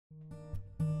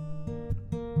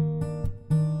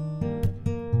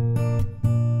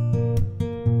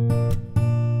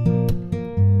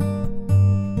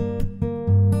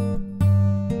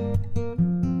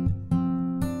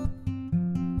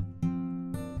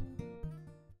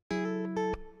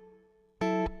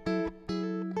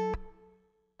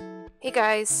Hey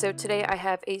guys, so today I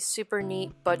have a super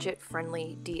neat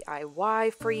budget-friendly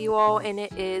DIY for you all, and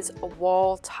it is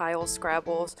wall tile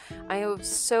Scrabbles. I am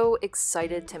so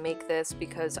excited to make this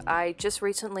because I just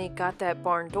recently got that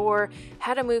barn door,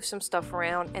 had to move some stuff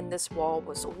around, and this wall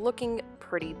was looking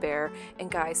pretty bare. And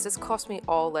guys, this cost me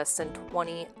all less than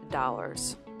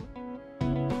 $20.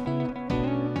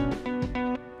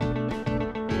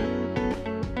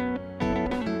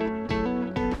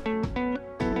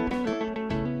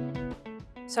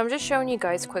 So I'm just showing you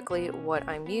guys quickly what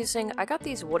I'm using. I got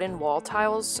these wooden wall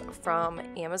tiles from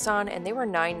Amazon and they were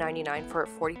 $9.99 for a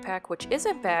 40 pack, which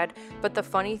isn't bad, but the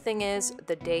funny thing is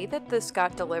the day that this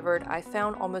got delivered, I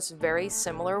found almost very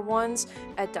similar ones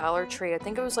at Dollar Tree. I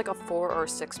think it was like a 4 or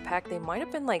 6 pack. They might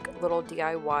have been like little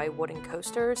DIY wooden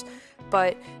coasters,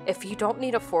 but if you don't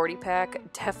need a 40 pack,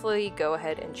 definitely go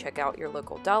ahead and check out your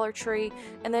local Dollar Tree,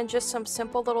 and then just some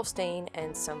simple little stain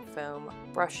and some foam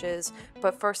brushes.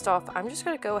 But first off, I'm just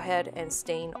going to go ahead and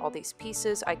stain all these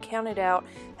pieces. I counted out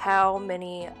how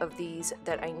many of these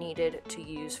that I needed to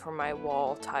use for my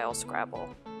wall tile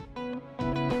Scrabble.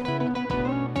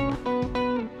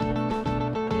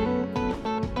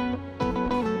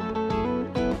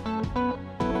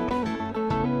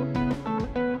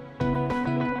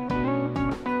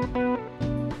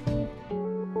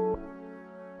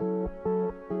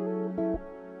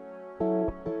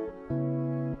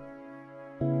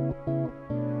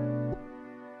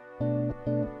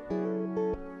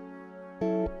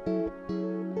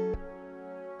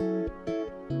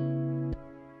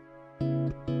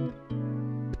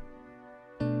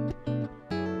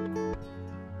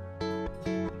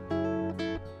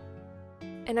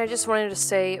 And I just wanted to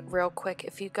say real quick,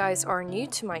 if you guys are new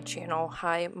to my channel,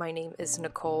 hi, my name is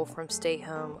Nicole from Stay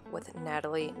Home with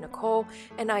Natalie Nicole,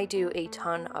 and I do a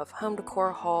ton of home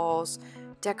decor hauls,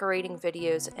 decorating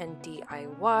videos, and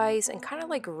DIYs, and kind of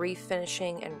like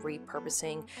refinishing and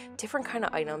repurposing different kind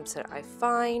of items that I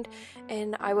find.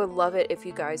 And I would love it if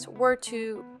you guys were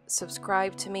to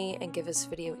subscribe to me and give this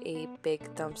video a big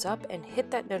thumbs up and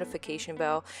hit that notification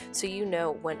bell so you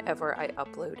know whenever I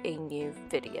upload a new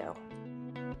video.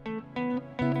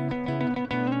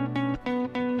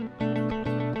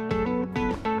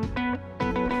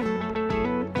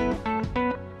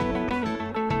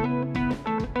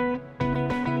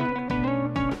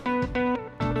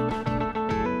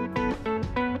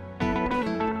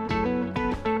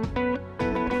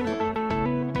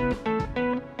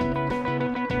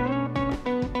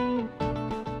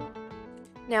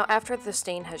 Now after the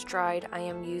stain has dried, I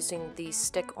am using these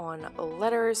stick-on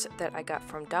letters that I got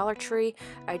from Dollar Tree.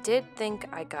 I did think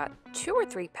I got 2 or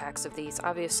 3 packs of these.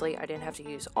 Obviously I didn't have to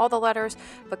use all the letters,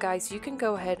 but guys, you can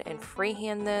go ahead and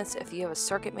freehand this. If you have a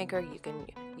circuit maker, you can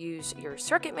use your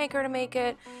circuit maker to make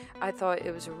it. I thought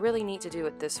it was really neat to do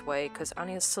it this way because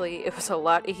honestly it was a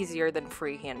lot easier than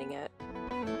freehanding it.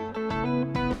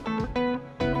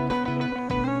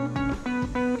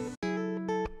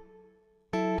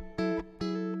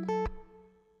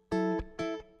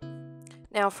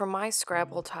 Now for my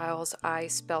Scrabble tiles, I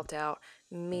spelled out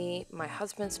me, my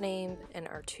husband's name, and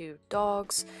our 2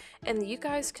 dogs. And you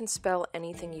guys can spell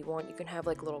anything you want. You can have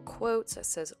like little quotes that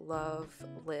says love,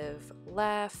 live,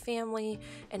 laugh, family,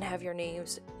 and have your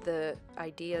names. The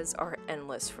ideas are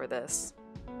endless for this.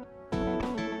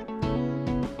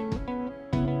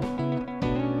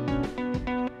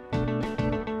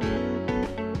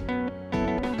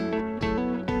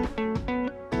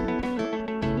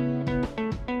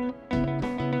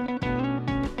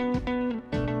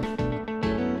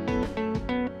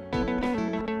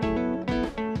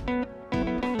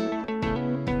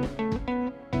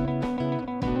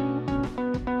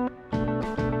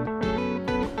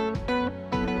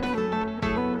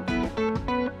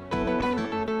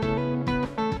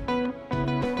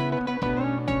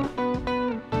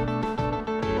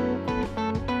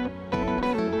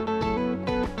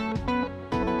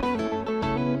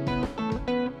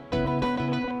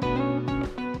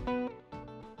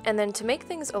 And then to make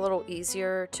things a little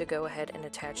easier to go ahead and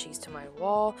attach these to my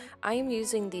wall, I am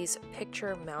using these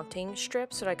picture mounting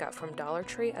strips that I got from Dollar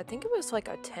Tree. I think it was like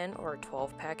a 10 or a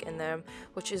 12 pack in them,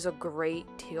 which is a great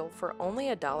deal for only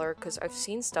 $1 because I've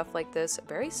seen stuff like this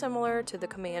very similar to the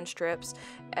command strips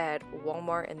at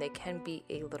Walmart and they can be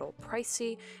a little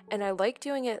pricey. And I like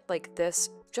doing it like this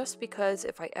just because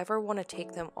if I ever want to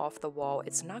take them off the wall,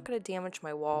 it's not going to damage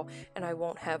my wall and I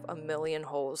won't have a million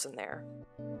holes in there.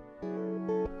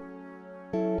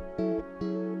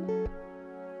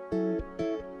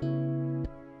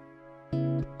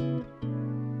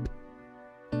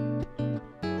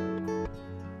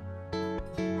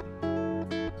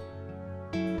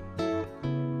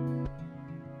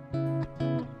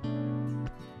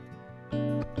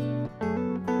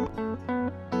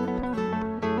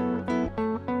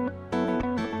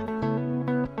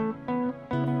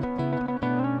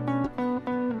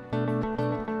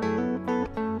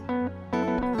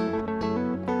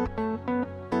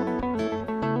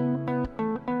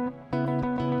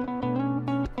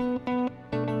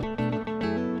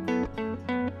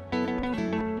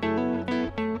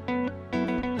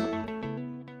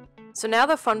 So now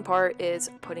the fun part is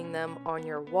putting them on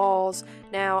your walls.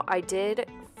 Now I did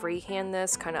freehand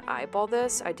this, kind of eyeball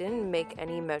this. I didn't make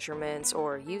any measurements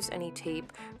or use any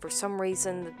tape. For some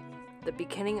reason, the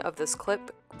beginning of this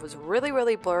clip was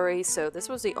really blurry, so this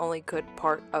was the only good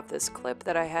part of this clip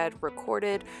that I had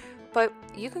recorded. But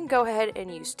you can go ahead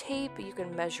and use tape, you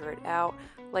can measure it out.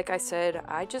 Like I said,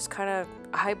 I just kind of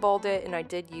eyeballed it, and I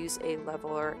did use a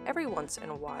leveler every once in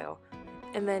a while.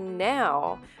 And then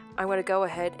now I'm going to go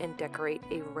ahead and decorate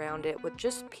around it with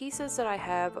just pieces that I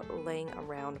have laying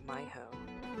around my home.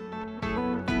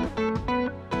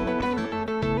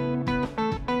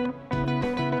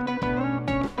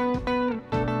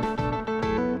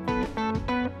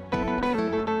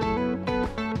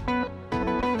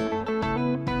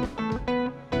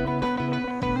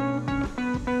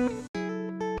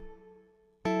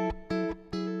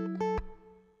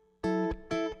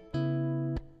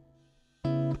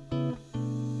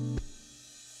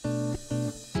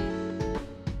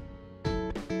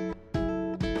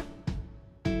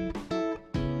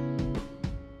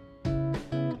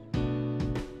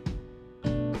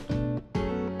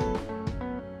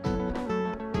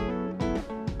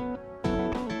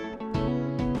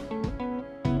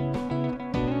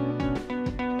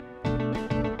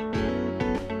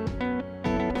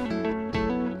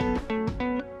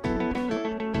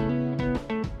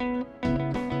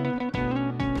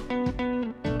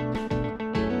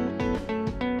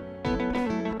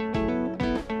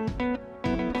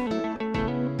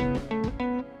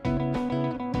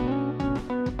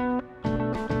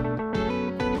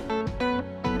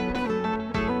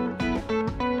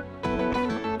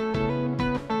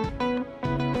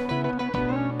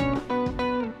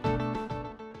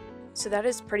 So that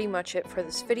is pretty much it for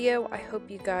this video. I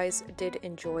hope you guys did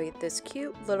enjoy this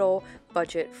cute little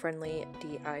budget-friendly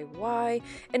DIY.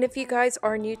 And if you guys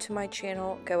are new to my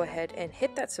channel, go ahead and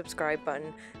hit that subscribe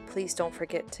button. Please don't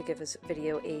forget to give this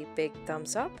video a big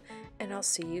thumbs up, and I'll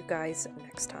see you guys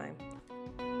next time.